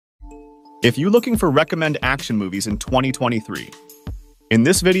If you're looking for recommend action movies in 2023, in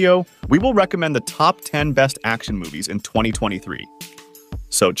this video, we will recommend the top 10 best action movies in 2023.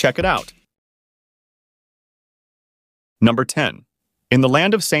 So check it out. Number 10. In the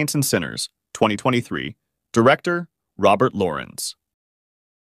Land of Saints and Sinners, 2023, director Robert Lawrence.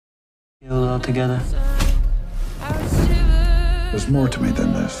 Feel it all together. There's more to me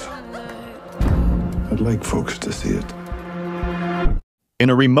than this. I'd like folks to see it. In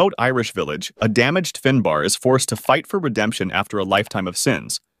a remote Irish village, a damaged Finbar is forced to fight for redemption after a lifetime of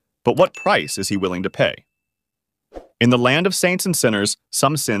sins. But what price is he willing to pay? In the Land of Saints and Sinners,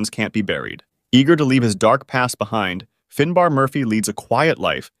 some sins can't be buried. Eager to leave his dark past behind, Finbar Murphy leads a quiet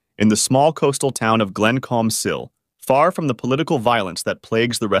life in the small coastal town of Glencombe-Sill, far from the political violence that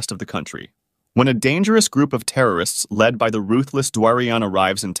plagues the rest of the country. When a dangerous group of terrorists led by the ruthless Dwarian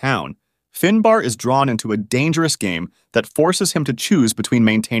arrives in town, Finbar is drawn into a dangerous game that forces him to choose between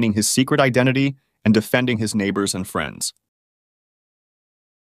maintaining his secret identity and defending his neighbors and friends.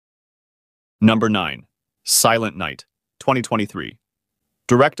 Number 9. Silent Night, 2023.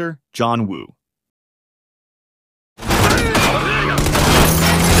 Director John Woo.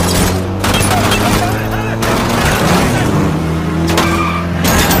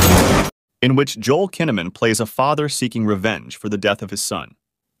 In which Joel Kinnaman plays a father seeking revenge for the death of his son.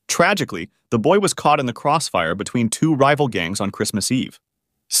 Tragically, the boy was caught in the crossfire between two rival gangs on Christmas Eve.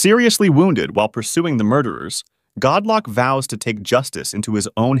 Seriously wounded while pursuing the murderers, Godlock vows to take justice into his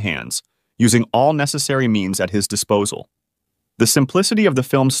own hands, using all necessary means at his disposal. The simplicity of the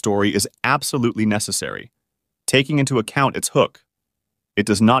film's story is absolutely necessary, taking into account its hook. It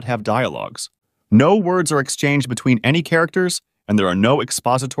does not have dialogues. No words are exchanged between any characters, and there are no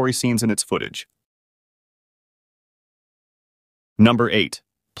expository scenes in its footage. Number 8.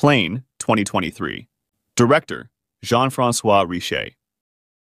 Plane, 2023. Director Jean-Francois Ritchie.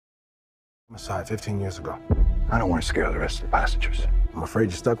 Homicide 15 years ago. I don't want to scare the rest of the passengers. I'm afraid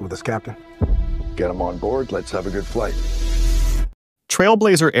you're stuck with us, Captain. Get them on board, let's have a good flight.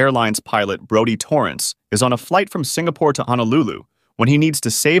 Trailblazer Airlines pilot Brodie Torrance is on a flight from Singapore to Honolulu when he needs to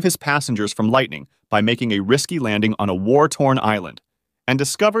save his passengers from lightning by making a risky landing on a war-torn island, and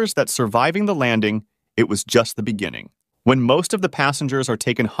discovers that surviving the landing, it was just the beginning. When most of the passengers are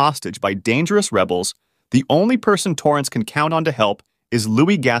taken hostage by dangerous rebels, the only person Torrance can count on to help is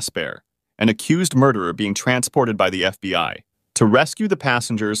Louis Gaspar, an accused murderer being transported by the FBI. To rescue the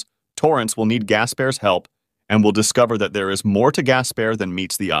passengers, Torrance will need Gaspar's help and will discover that there is more to Gaspar than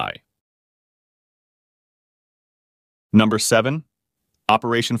meets the eye. Number 7.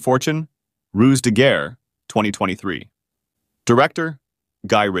 Operation Fortune, Ruse de Guerre, 2023. Director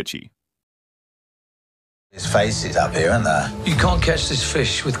Guy Ritchie. There's faces up here, aren't there? You can't catch this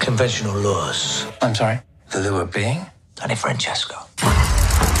fish with conventional lures. I'm sorry? The lure being? Tony Francesco.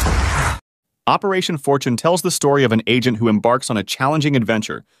 Operation Fortune tells the story of an agent who embarks on a challenging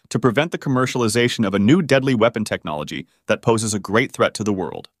adventure to prevent the commercialization of a new deadly weapon technology that poses a great threat to the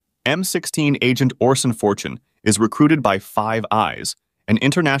world. M16 agent Orson Fortune is recruited by Five Eyes, an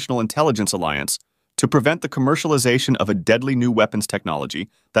international intelligence alliance, to prevent the commercialization of a deadly new weapons technology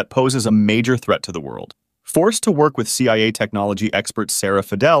that poses a major threat to the world. Forced to work with CIA technology expert Sarah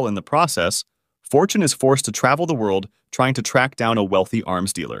Fidel in the process, Fortune is forced to travel the world trying to track down a wealthy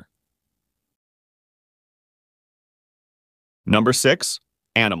arms dealer. Number 6.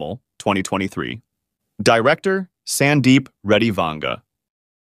 Animal, 2023. Director Sandeep Reddy Vanga.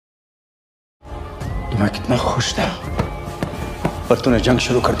 मैं कितना खुश था पर तूने जंग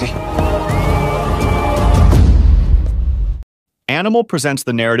शुरू कर दी. Animal presents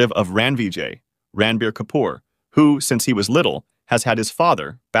the narrative of Ranvijay, Ranbir Kapoor, who, since he was little, has had his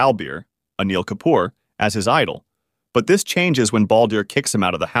father, Balbir, Anil Kapoor, as his idol. But this changes when Baldir kicks him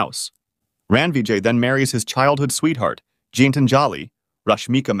out of the house. Ranvijay then marries his childhood sweetheart, Geetanjali,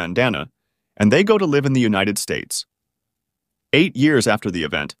 Rashmika Mandana, and they go to live in the United States. 8 years after the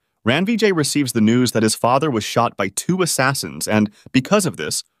event, Ranvijay receives the news that his father was shot by 2 assassins, and because of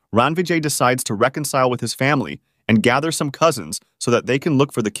this, Ranvijay decides to reconcile with his family and gather some cousins so that they can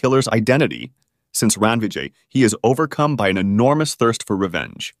look for the killer's identity. Since Ranvijay, he is overcome by an enormous thirst for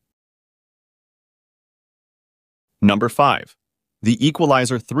revenge. Number 5. The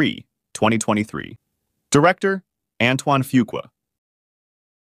Equalizer 3, 2023. Director Antoine Fuqua.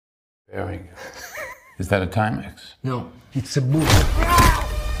 Very good. Is that a Timex? No, it's a movie.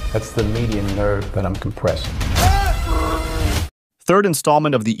 That's the median nerve that I'm compressing. Third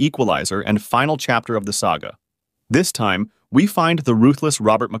installment of The Equalizer and final chapter of the saga. This time, we find the ruthless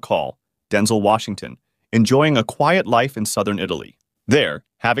Robert McCall, Denzel Washington, enjoying a quiet life in southern Italy. There,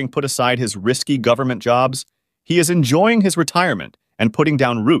 having put aside his risky government jobs, he is enjoying his retirement and putting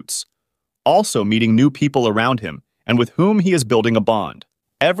down roots, also meeting new people around him and with whom he is building a bond.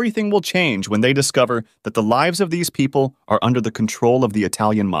 Everything will change when they discover that the lives of these people are under the control of the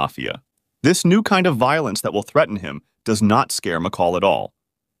Italian mafia. This new kind of violence that will threaten him does not scare McCall at all,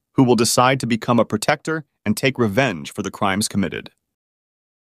 who will decide to become a protector and take revenge for the crimes committed.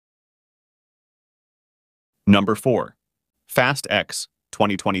 Number 4. Fast X,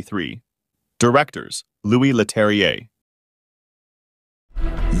 2023. Directors, Louis Leterrier.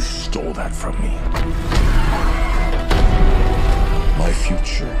 You stole that from me. My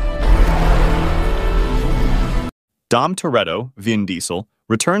future. Dom Toretto, Vin Diesel,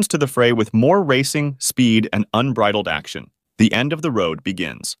 returns to the fray with more racing, speed, and unbridled action. The end of the road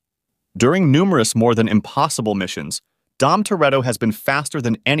begins. During numerous more than impossible missions, Dom Toretto has been faster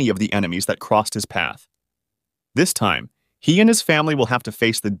than any of the enemies that crossed his path. This time, he and his family will have to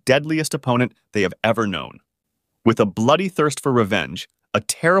face the deadliest opponent they have ever known. With a bloody thirst for revenge, a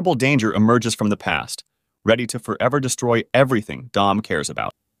terrible danger emerges from the past, ready to forever destroy everything Dom cares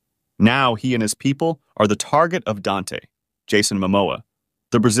about. Now he and his people are the target of Dante, Jason Momoa,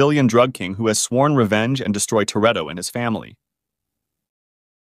 the Brazilian drug king who has sworn revenge and destroy Toretto and his family.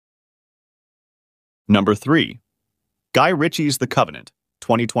 Number 3. Guy Ritchie's The Covenant,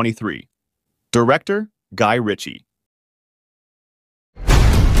 2023. Director, Guy Ritchie.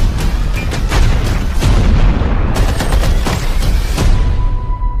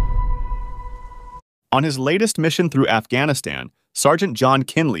 On his latest mission through Afghanistan, Sergeant John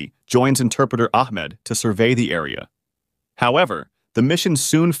Kinley joins interpreter Ahmed to survey the area. However, the mission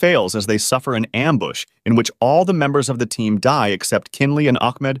soon fails as they suffer an ambush in which all the members of the team die except Kinley and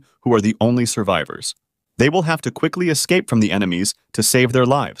Ahmed, who are the only survivors. They will have to quickly escape from the enemies to save their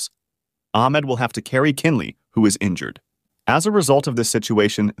lives. Ahmed will have to carry Kinley, who is injured. As a result of this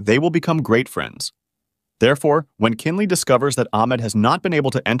situation, they will become great friends. Therefore, when Kinley discovers that Ahmed has not been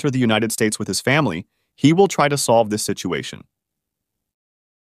able to enter the United States with his family, he will try to solve this situation.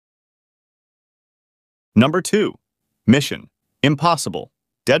 Number 2. Mission: Impossible,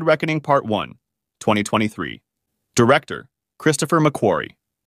 Dead Reckoning Part 1, 2023. Director, Christopher McQuarrie.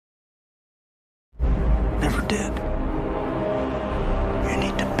 Never did. You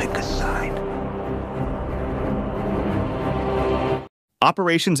need to pick a side.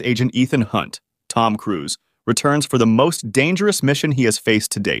 Operations Agent Ethan Hunt, Tom Cruise, returns for the most dangerous mission he has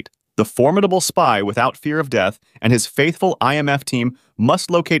faced to date. The formidable spy without fear of death and his faithful IMF team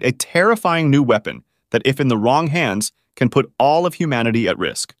must locate a terrifying new weapon that, if in the wrong hands, can put all of humanity at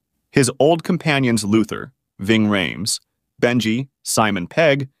risk. His old companions Luther, Ving Rhames, Benji, Simon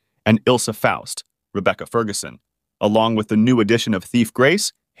Pegg, and Ilsa Faust, Rebecca Ferguson, along with the new addition of Thief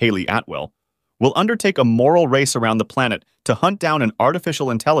Grace, Haley Atwell, will undertake a moral race around the planet to hunt down an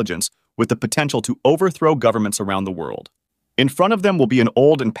artificial intelligence with the potential to overthrow governments around the world. In front of them will be an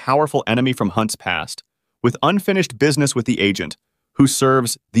old and powerful enemy from Hunt's past, with unfinished business with the agent, who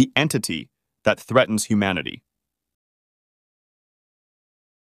serves the entity that threatens humanity.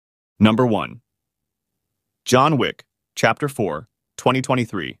 Number 1. John Wick, Chapter 4,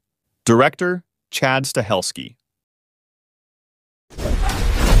 2023. Director, Chad Stahelski.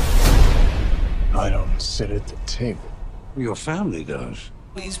 I don't sit at the table. Your family does.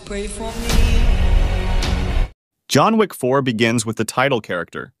 Please pray for me. John Wick 4 begins with the title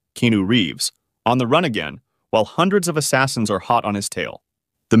character, Keanu Reeves, on the run again, while hundreds of assassins are hot on his tail.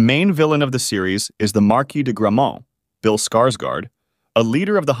 The main villain of the series is the Marquis de Gramont, Bill Skarsgård, a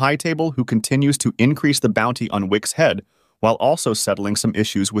leader of the High Table who continues to increase the bounty on Wick's head while also settling some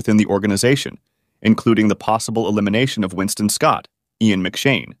issues within the organization, including the possible elimination of Winston Scott, Ian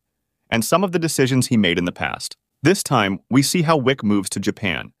McShane, and some of the decisions he made in the past. This time, we see how Wick moves to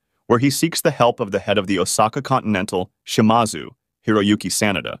Japan, where he seeks the help of the head of the Osaka Continental, Shimazu, Hiroyuki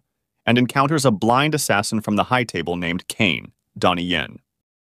Sanada, and encounters a blind assassin from the High Table named Kane, Donnie Yen.